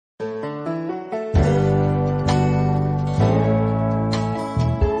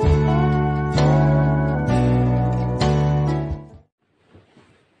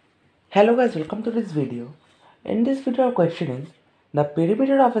Hello guys, welcome to this video. In this video our question is, the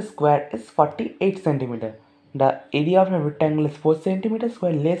perimeter of a square is 48 cm. The area of a rectangle is 4 cm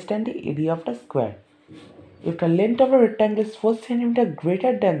square less than the area of the square. If the length of a rectangle is 4 cm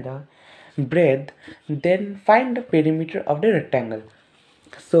greater than the breadth, then find the perimeter of the rectangle.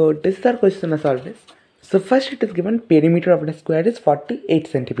 So this is our question as always. So first it is given perimeter of the square is 48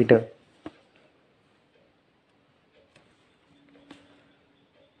 cm.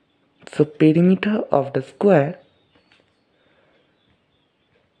 So perimeter of the square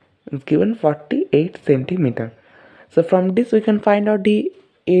is given 48 centimeter. So from this we can find out the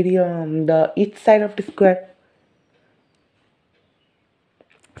area on the each side of the square.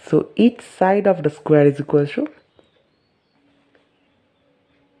 So each side of the square is equal to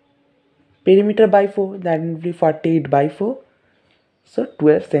perimeter by 4, that will be 48 by 4, so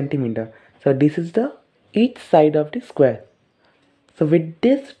 12 centimeter. So this is the each side of the square. So with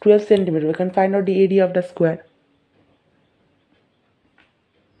this 12 centimeter we can find out the area of the square.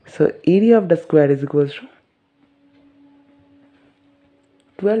 So area of the square is equal to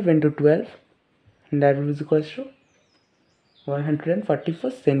 12 into 12, and that will be equal to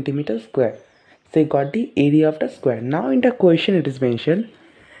 144 centimeter square. So you got the area of the square. Now in the question it is mentioned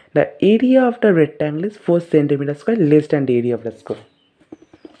the area of the rectangle is 4 centimeter square less than the area of the square.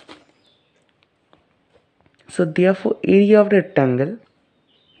 So therefore area of the rectangle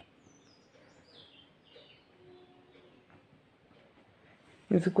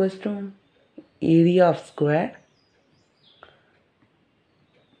is equal to area of square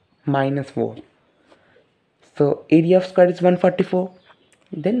minus 4. So area of square is 144,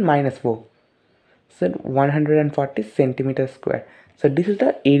 then minus 4. So 140 centimeter square. So this is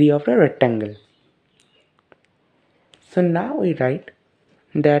the area of the rectangle. So now we write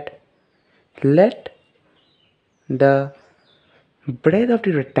that let the breadth of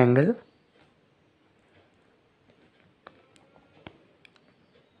the rectangle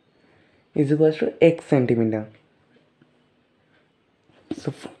is equal to x centimeter.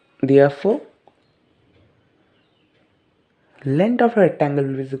 So therefore length of a rectangle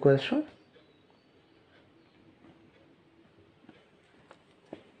will be equal to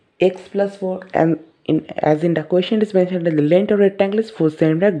x plus 4, and as in the question it is mentioned that the length of a rectangle is 4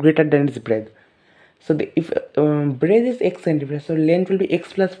 centimeter greater than its breadth. So if breadth is x centimeter, so length will be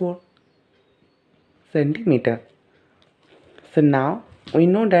x plus 4 centimeter. So now we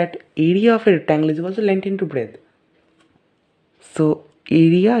know that area of a rectangle is equal to length into breadth. So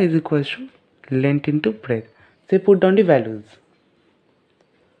area is equal to length into breadth. So put down the values.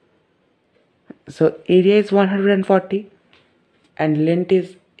 So area is 140 and length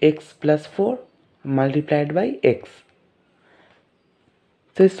is x plus 4 multiplied by x.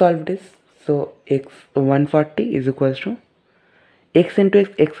 So solve this. So x 140 is equal to x into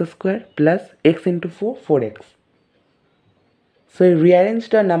x square plus x into 4 4x. So rearrange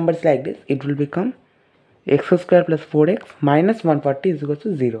the numbers like this, it will become x square plus 4x minus 140 is equal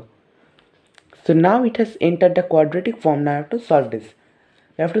to 0. So now it has entered the quadratic form. Now I have to solve this.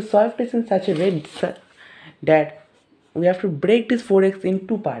 We have to solve this in such a way that we have to break this 4x in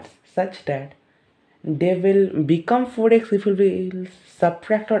two parts such that they will become 4x if we will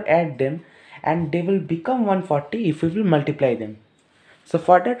subtract or add them, and they will become 140 if we will multiply them. So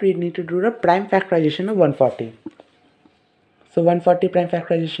for that we need to do the prime factorization of 140. So 140 prime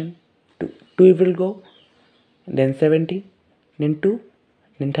factorization, 2 will go, then 70, then 2,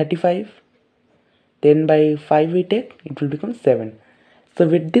 then 35, then by 5 we take, it will become 7. So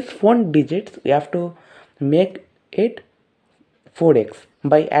with these 4 digits we have to make it 4x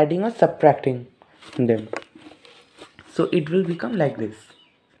by adding or subtracting them. So it will become like this: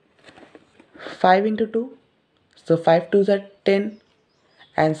 5 into 2, so 5 2s are 10,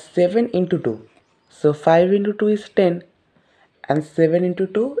 and 7 into 2, so 5 into 2 is 10 and 7 into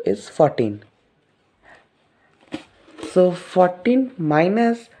 2 is 14. So 14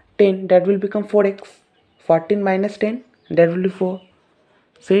 minus 10, that will become 4x. 14 minus 10, that will be 4.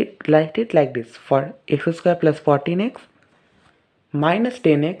 So write it like this: for x square plus 14x minus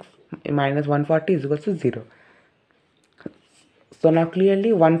 10x minus 140 is equal to 0. So now clearly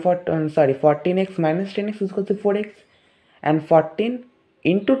 14x minus 10x is equal to 4x, and 14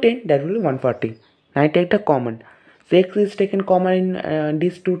 into 10, that will be 140. Now I take the common. So x is taken common in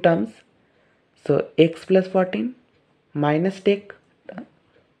these two terms. So x plus 14 minus take,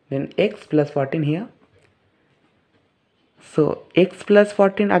 then x plus 14 here. So x plus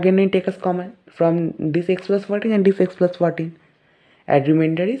 14 again we take as common from this x plus 14 and this x plus 14, and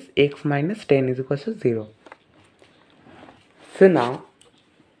remainder is x minus 10 is equal to 0. So now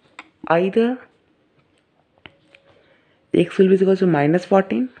either x will be equal to minus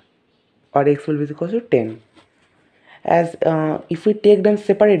 14 or x will be equal to 10. As if we take them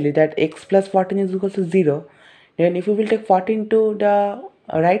separately, that x plus 14 is equal to 0, then if we will take 14 to the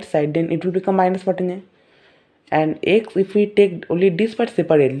right side, then it will become minus 14. And x, if we take only this part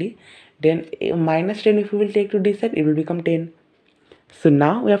separately, then minus 10 if we will take to this side, it will become 10. So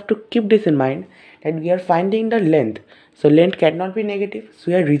now we have to keep this in mind that we are finding the length. So length cannot be negative,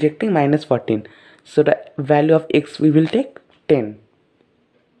 so we are rejecting minus 14. So the value of x we will take 10.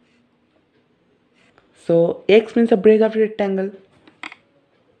 So x means the breadth of the rectangle.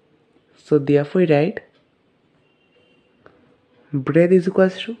 So therefore we write breadth is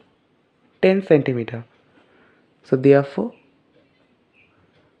equals to 10 centimeter. So therefore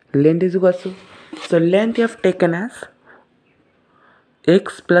length is equals to, so length you have taken as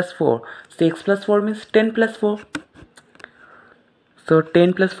x plus 4. So x plus 4 means 10 plus 4. So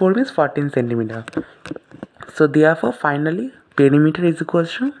 10 plus 4 means 14 centimeter. So therefore finally perimeter is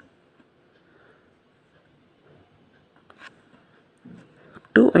equals to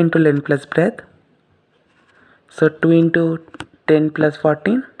 2 into length plus breadth. So 2 into 10 plus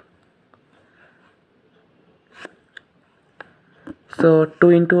 14. So 2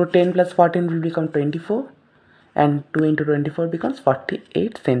 into 10 plus 14 will become 24, and 2 into 24 becomes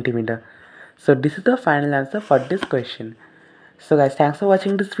 48 centimeter. So this is the final answer for this question. So guys, thanks for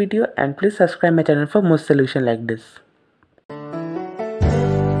watching this video, and please subscribe my channel for more solution like this.